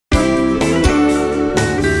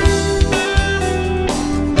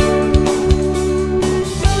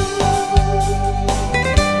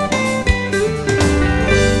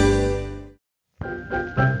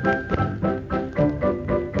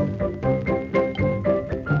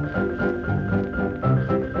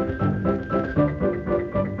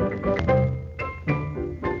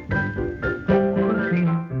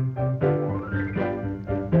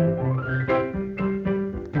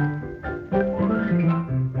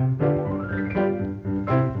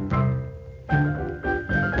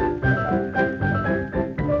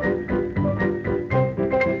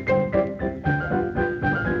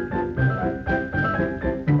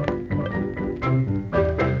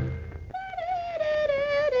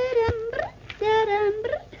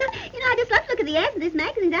the ads in this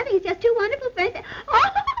magazine. I think it's just too wonderful for anything. Oh,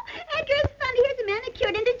 Edgar, it's funny. Here's a man that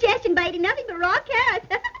cured indigestion by eating nothing but raw carrots.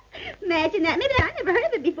 Imagine that. Maybe I never heard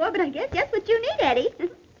of it before, but I guess that's what you need, Eddie.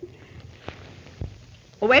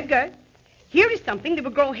 Oh, Edgar, here is something that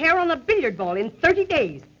will grow hair on a billiard ball in 30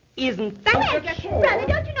 days. Isn't that? Oh, Edgar, brother,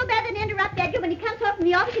 don't you know better than to interrupt Edgar when he comes home from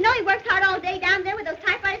the office? You know he works hard all day down there with those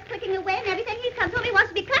typewriters clicking away and everything. He comes home, he wants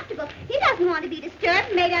to be comfortable. He doesn't want to be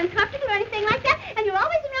disturbed, made uncomfortable or anything like that. And you're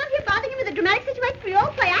always around here bothering him with a dramatic situation for your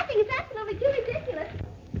own play. I think it's absolutely too ridiculous.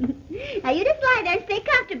 Now, you just lie there and stay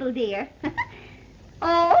comfortable, dear.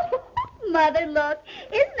 Oh, Mother, look.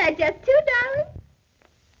 Isn't that just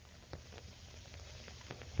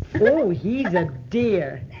 $2? Oh, he's a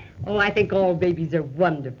dear. Oh, I think all babies are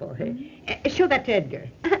wonderful. Show that to Edgar.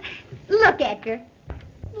 Look, Edgar.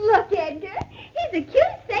 Look, Edgar. He's the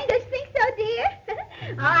cutest thing. Don't you think so, dear?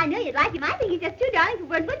 Oh, I knew you'd like him. I think he's just too darling for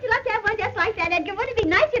words. Wouldn't you love to have one just like that, Edgar? Wouldn't it be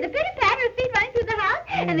nice? You're the pitter-patter of feet running through the house,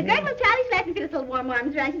 and the great little childish laughing with his little warm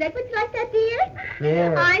arms around your neck. Wouldn't you like that, dear?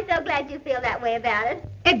 Yeah. Oh, I'm so glad you feel that way about it.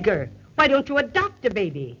 Edgar, why don't you adopt a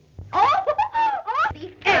baby? Oh,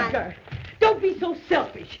 Edgar, don't be so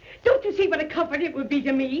selfish. Don't you see what a comfort it would be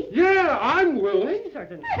to me? Yeah, I'm willing.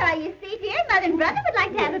 Certainly. Well, you see, dear, Mother and Brother would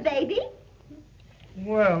like to have a baby.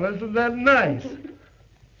 Well, isn't that nice?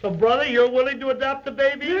 So, brother, you're willing to adopt a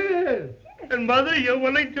baby? Yes. And, mother, you're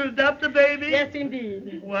willing to adopt a baby? Yes,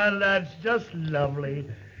 indeed. Well, that's just lovely.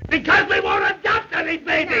 Because we won't adopt any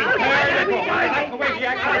babies! Oh,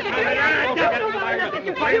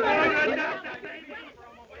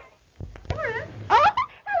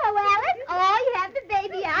 hello, Alice. Oh, you have the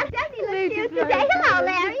baby out. Doesn't he look cute today? Hello,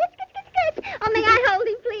 Larry. Oh, may I hold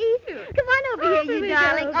him, please? Come on over here, you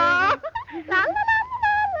darling. Oh, la, la, la, la, la.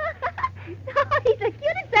 Oh, he's the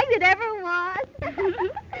cutest thing that ever was.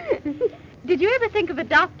 Did you ever think of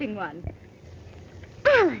adopting one?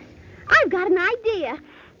 Alice, I've got an idea.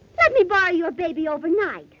 Let me borrow your baby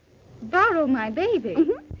overnight. Borrow my baby?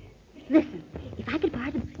 Mm-hmm. Listen, if I could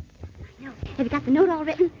borrow the... No, have you got the note all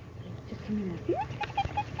written? Just a minute.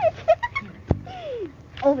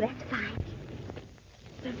 Oh, that's fine.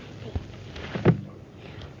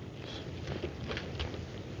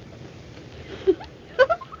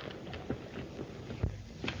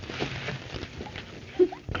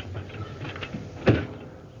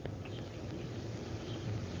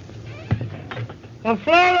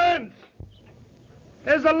 Florence!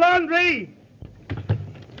 There's the laundry!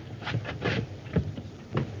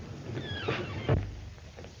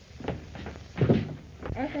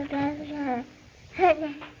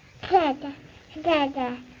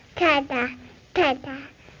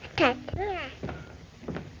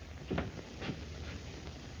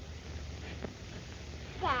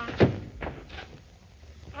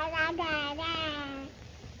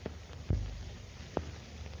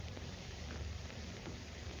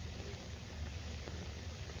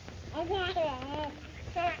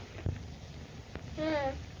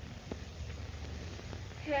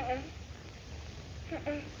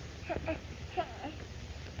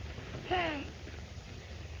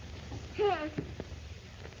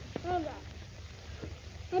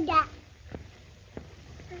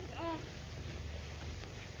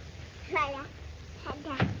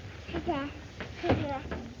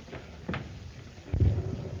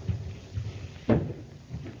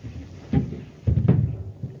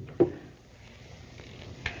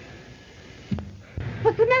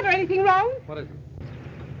 What's the matter? Anything wrong? What is it?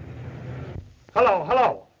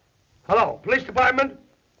 Hello, police department?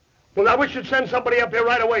 Well, now we should send somebody up here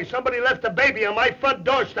right away. Somebody left a baby on my front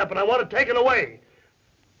doorstep and I want to take it away.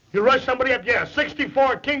 You rush somebody up, yeah,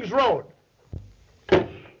 64 Kings Road.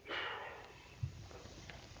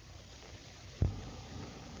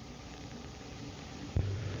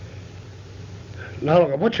 Now,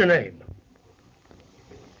 look, what's your name?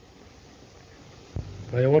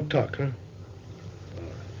 Well, you won't talk, huh?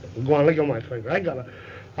 Go on, look at my finger. I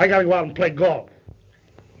gotta go out and play golf.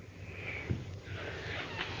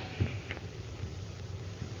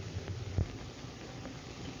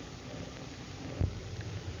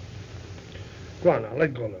 Go on now,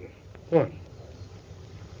 let go a little. Go on.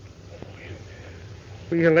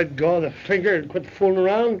 Will you let go of the finger and quit fooling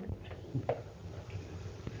around?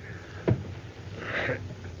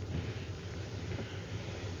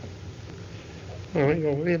 All right, go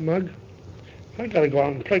away, mug. I gotta go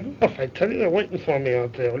out and play golf. I tell you, they're waiting for me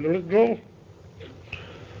out there. Will you let go?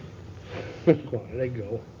 Go on, let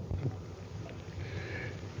go.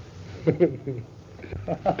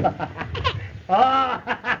 Oh,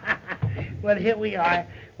 well, here we are.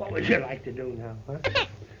 What would you like to do now, huh?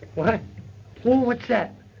 What? Oh, what's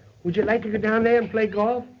that? Would you like to go down there and play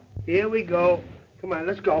golf? Here we go. Come on,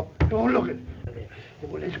 let's go. Oh, look it.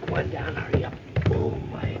 Oh, let's go on down, hurry up. Oh,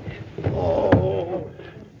 my. Oh.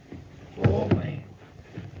 Oh, my.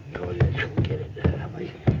 No, let's go get it.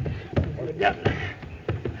 Hold it up.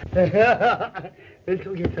 Let's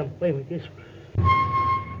go get some. Wait with this.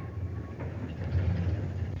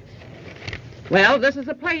 Well, this is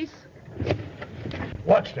the place.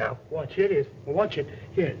 Watch now. Watch. Here it is. Watch it.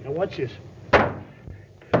 Here. Now watch this.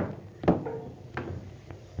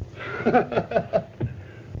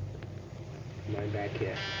 My back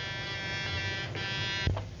here.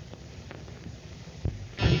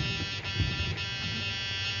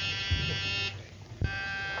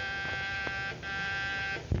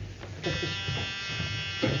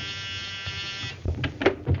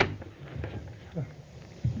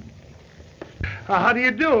 How do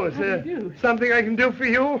you do? Is there something I can do for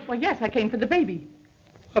you? Well, yes, I came for the baby.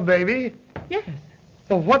 A baby? Yes.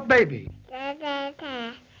 Oh, what baby? Da, da,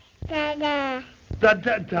 da, da,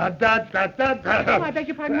 da, da, da. Oh, I beg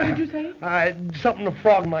your pardon. What did you say? Something to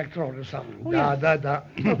frog my throat or something. Oh, Da, yes. da, da.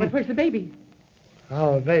 Oh, but where's the baby?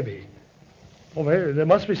 Oh, a baby. Oh, there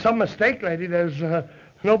must be some mistake, lady. There's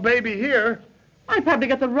no baby here. I probably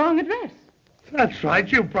got the wrong address. That's right.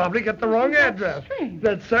 You probably got the wrong address. Strange.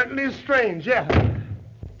 That certainly is strange, yeah.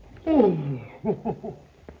 Oh.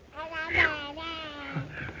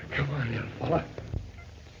 Come on, little fella.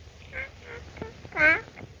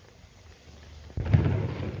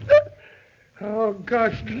 Oh,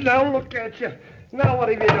 gosh, now look at you. Now what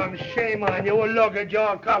have you done? Shame on you. Well, look at you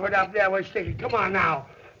all covered up there with sticky. Come on now.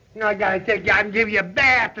 Now I gotta take you out and give you a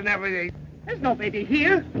bath and everything. There's no baby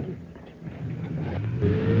here.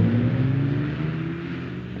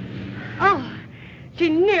 Oh, she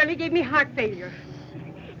nearly gave me heart failure.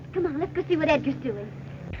 Come on, let's go see what Edgar's doing.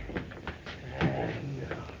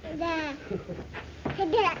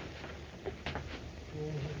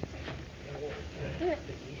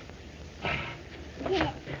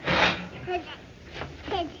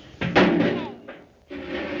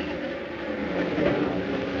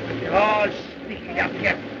 Oh, stick it up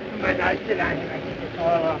here. Come on, now, sit down here.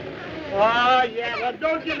 Oh, yeah, well,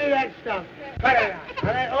 don't give me that stuff. Cut it out. All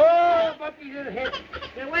right? Oh, Bumpy's in the head.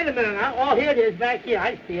 Hey, wait a minute now. Oh, here it is, back here.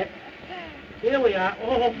 I see it. Here we are.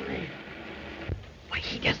 Oh, my. Why,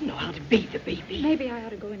 he doesn't know how to beat the baby. Maybe I ought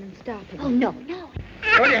to go in and stop him. Oh, no, no.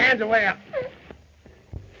 Put your hands away up.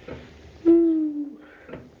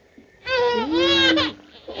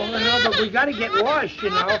 Oh, no, but we got to get washed, you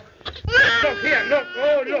know. Look here, look.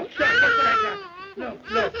 Oh, look, son, look what I got.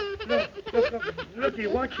 Look, you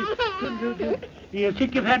watch it. You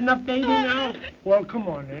think you've had enough baby now? Well, come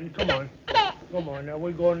on, then, come on. Come on, now,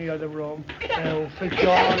 we'll go in the other room, and we'll fix you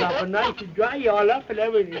all up, and nice and dry you all up and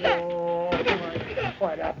everything. Oh, come on.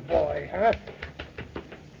 What a boy, huh?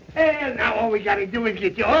 And now all we got to do is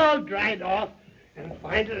get you all dried off and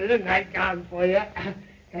find a little nightgown for you.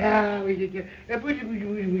 Yeah, we get you.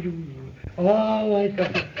 Oh, my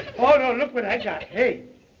God. Oh, no, look what I got. Hey.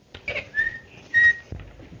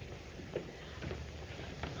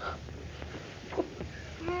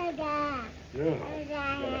 No,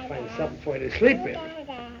 gotta find something for you to sleep in.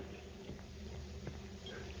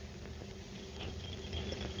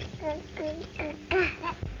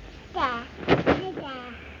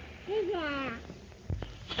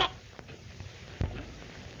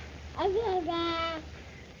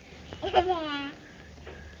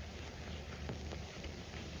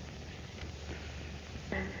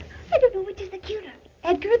 I don't know which is the cuter.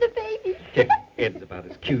 Edgar or the baby? Ed's about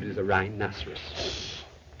as cute as a rhinoceros.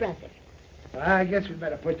 Brother. Well, I guess we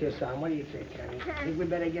better put this on. What do you think, honey? Think we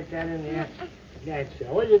better get that in there? That's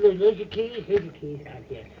so. What is it? Here's your keys. Here's your keys out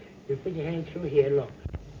here. You put your hand through here, look.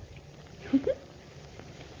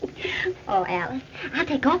 Oh, Alice, I'll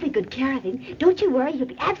take awfully good care of him. Don't you worry, he'll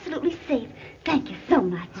be absolutely safe. Thank you so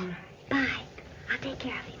much. Bye. I'll take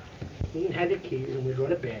care of him. You can have the keys and we'll go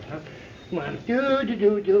to bed, huh? Come on.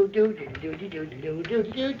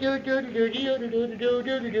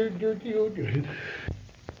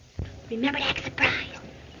 Remember to act surprised.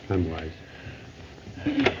 I'm wise.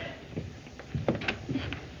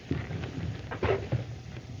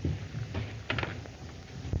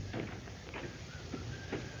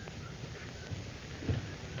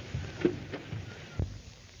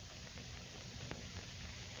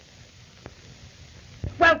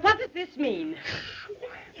 Well, what does this mean?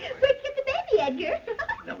 Where'd you get the baby, Edgar?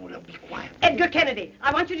 No, be quiet. Edgar Kennedy,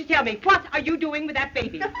 I want you to tell me, what are you doing with that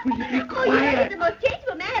baby? Oh, you're the most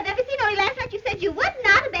changeable man I've ever seen. Only last night you said you would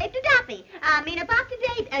not have babe to Duffy. I mean, about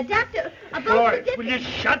today, Dr. Florence, will you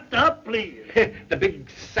shut up, please? The big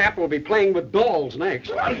sap will be playing with dolls next.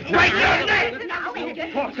 Right there, Now,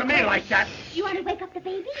 Edgar. Talk to me like that. You want to wake up the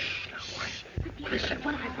baby? Listen,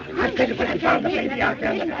 I'll tell you when I found the baby out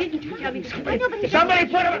there. Somebody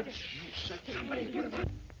put him... Somebody put him...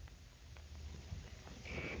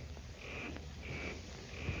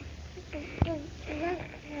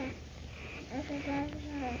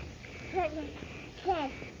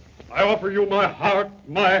 I offer you my heart,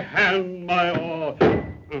 my hand, my all.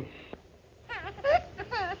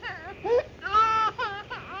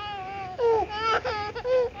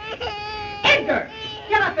 Edgar,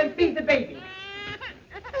 get up and feed the baby.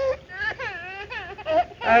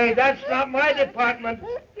 Hey, that's not my department.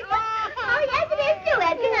 Oh, yes, it is too,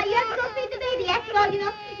 Edgar. Now, you have to go feed the baby. After all, you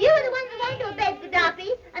know, you were the one who wanted to obey Gaddafi.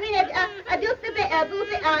 I mean,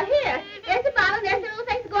 here. There's the bottle, there's the little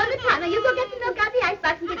things to go on the top. Now, you go get some milk out the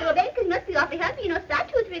icebox and give the little baby, because you must be awfully hungry. You know, it's about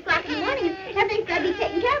 2 or 3 o'clock in the morning, and everything's got to be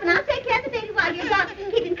taken care of. And I'll take care of the baby while you're gone,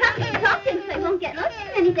 keeping company and talk to him so he won't get lost in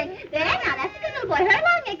anything. There, now, that's a good little boy. Hurry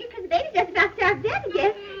along, Edgar, because the baby's just about starved to death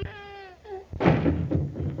again.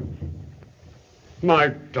 My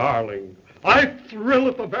darling, I thrill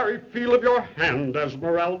at the very feel of your hand,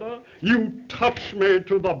 Esmeralda. You touch me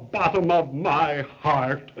to the bottom of my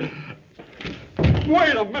heart.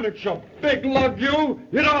 Wait a minute, you big lug, you.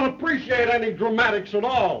 You don't appreciate any dramatics at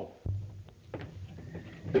all.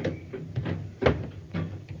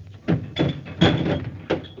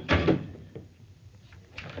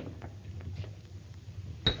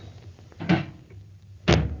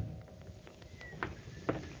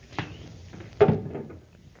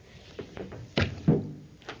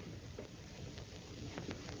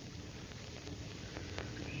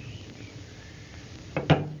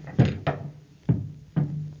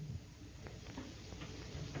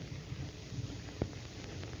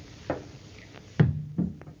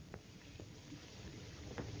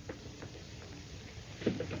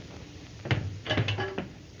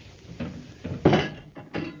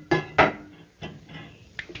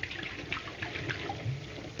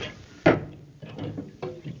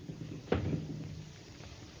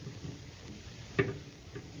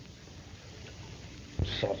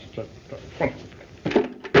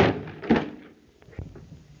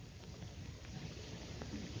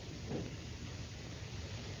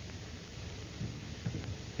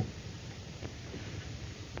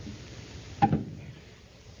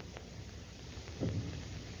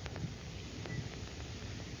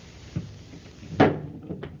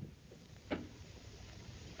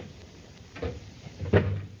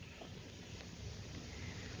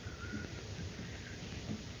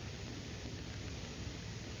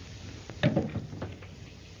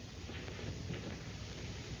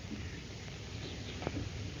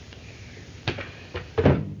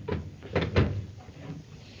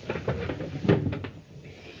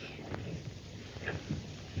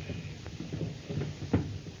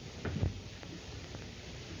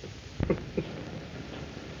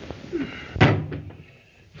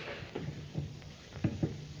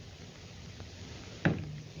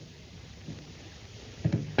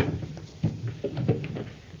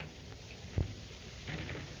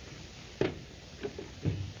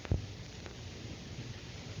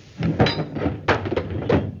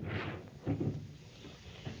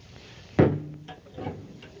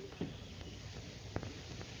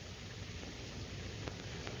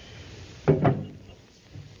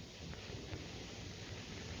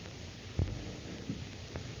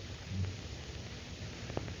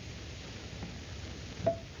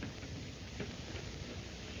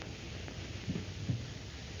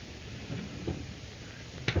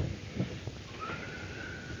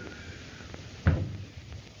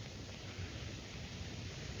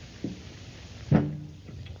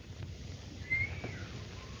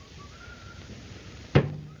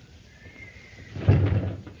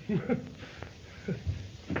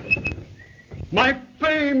 My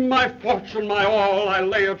fame, my fortune, my all, I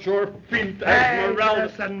lay at your feet, Esmeralda. Hey,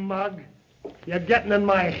 listen, Mug. You're getting in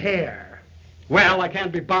my hair. Well, I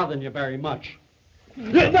can't be bothering you very much.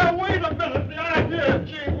 Now, wait a minute. The idea,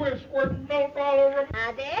 gee whiz, squirting milk all over me.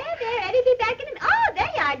 There, Eddie, be back in a minute. Oh,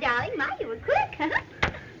 there you are, darling. My, you were quick, huh?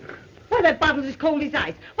 Why, that bottle's as cold as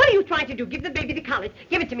ice. What are you trying to do? Give the baby the colic.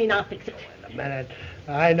 Give it to me and I'll fix it. Wait a minute.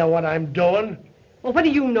 I know what I'm doing. Well, what do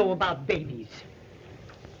you know about babies?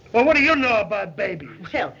 Well, what do you know about babies?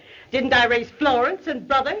 Well, didn't I raise Florence and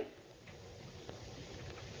brother?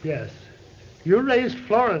 Yes. You raised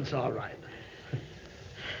Florence, all right.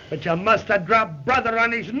 But you must have dropped brother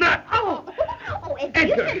on his nut. Oh, Edgar,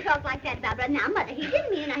 you Edgar. shouldn't talk like that, Barbara. Now, Mother, he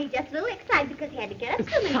didn't mean it. He's just a little excited because he had to get up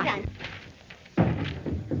so many times.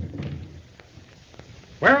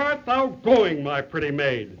 Where art thou going, my pretty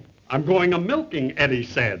maid? I'm going a-milking, Eddie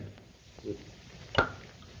said.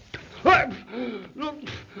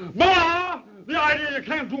 Ma! The lady, you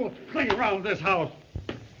can't do a thing around this house.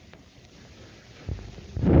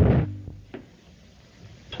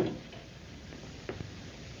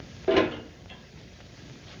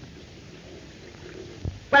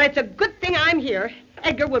 Well, it's a good thing I'm here.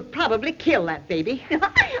 Edgar would probably kill that baby.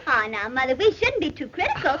 Oh, now, Mother, we shouldn't be too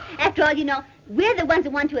critical. After all, you know, we're the ones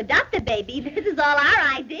who want to adopt the baby. This is all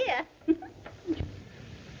our idea.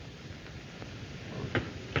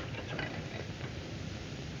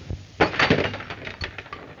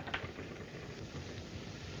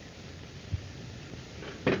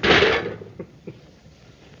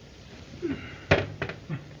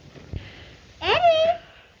 Eddie,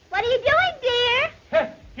 what are you doing,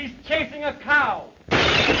 dear? He's chasing a cow.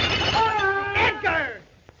 Edgar!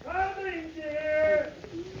 Coming, dear.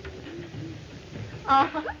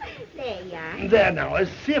 Oh, there you are. There now,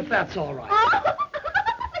 let's see if that's all right. Oh, look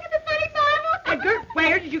at the funny bottle. Edgar,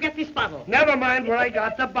 where did you get this bottle? Never mind where I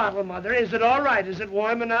got the bottle, Mother. Is it all right? Is it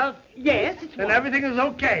warm enough? Yes, it's And warm. everything is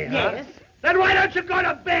okay, huh? Yes. Then why don't you go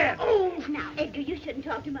to bed? Oh, now, Edgar, you shouldn't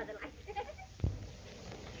talk to Mother like that.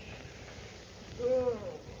 Oh.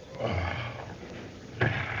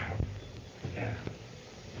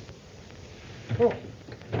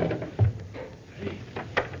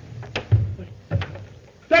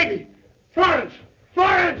 Baby! Florence!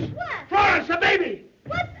 Florence! What? Florence, the baby!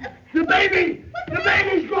 What? The baby! The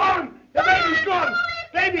baby's gone! The baby's gone!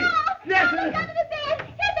 Baby! Yes! Mama, come to the bed.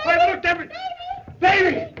 Here, I've baby. looked every...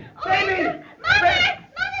 Baby. Baby! Oh, Baby! Mother!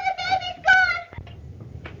 Mother, the baby's gone.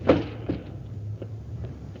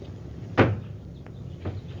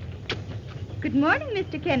 Good morning,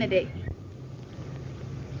 Mr. Kennedy.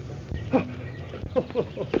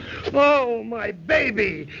 Oh, my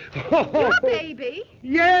baby! Your baby?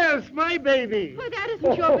 Yes, my baby! Well, that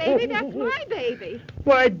isn't your baby. That's my baby.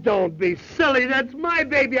 Why, don't be silly. That's my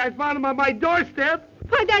baby. I found him on my doorstep.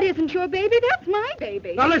 Why, that isn't your baby. That's my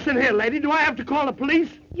baby. Now, listen here, lady. Do I have to call the police?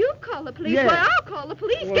 You call the police. Yes. Why, I'll call the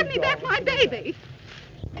police. Well, Give me back my darling. baby.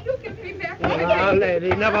 You give me back my Now, baby.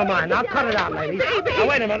 lady, never mind. I'll cut it out, lady. Baby. Now,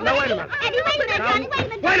 wait a minute. Now, wait a minute. Eddie, wait a minute, Now, Johnny, wait a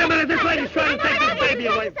minute. wait a minute. This lady's trying to take this baby Let me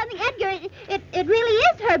away. tell you something, Edgar. It really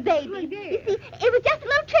is her baby. My dear. You see, it was just a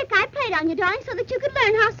little trick I played on you, darling, so that you could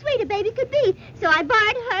learn how sweet a baby could be. So I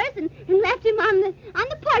borrowed hers and left him on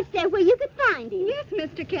the porch there where you could find him. Yes,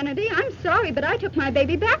 Mr. Kennedy. I'm sorry, but I took my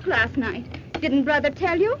baby back last night. Didn't Brother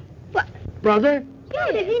tell you? What? Brother?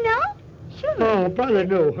 Yeah, did he know? Sure. Oh, brother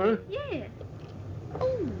knew, huh? Yes.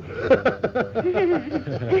 Oh.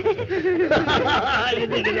 You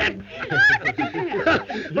think of that?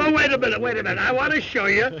 Well, wait a minute. I want to show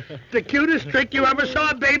you the cutest trick you ever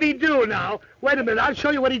saw a baby do now. Wait a minute. I'll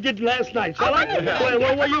show you what he did last night, shall I?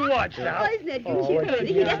 Well, will you watch now? Oh, isn't that Oh, cute? what's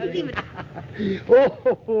He doesn't even...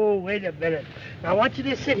 Oh, wait a minute. Now, I want you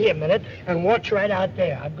to sit here a minute and watch right out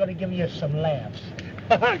there. I'm going to give you some laughs.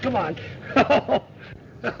 Come on.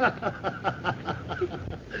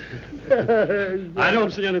 I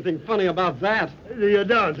don't see anything funny about that. You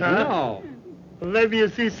don't, huh? No. Well, maybe you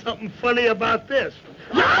see something funny about this.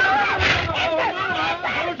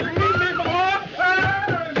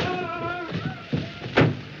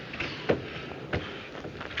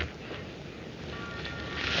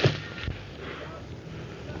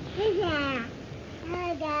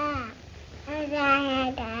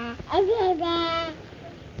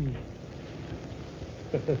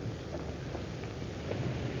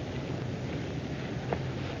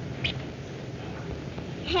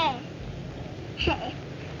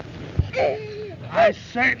 I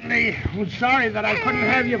certainly am sorry that I couldn't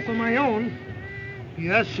have you for my own.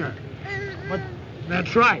 Yes, sir. But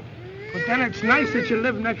that's right. But then it's nice that you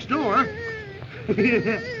live next door.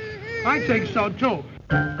 I think so, too.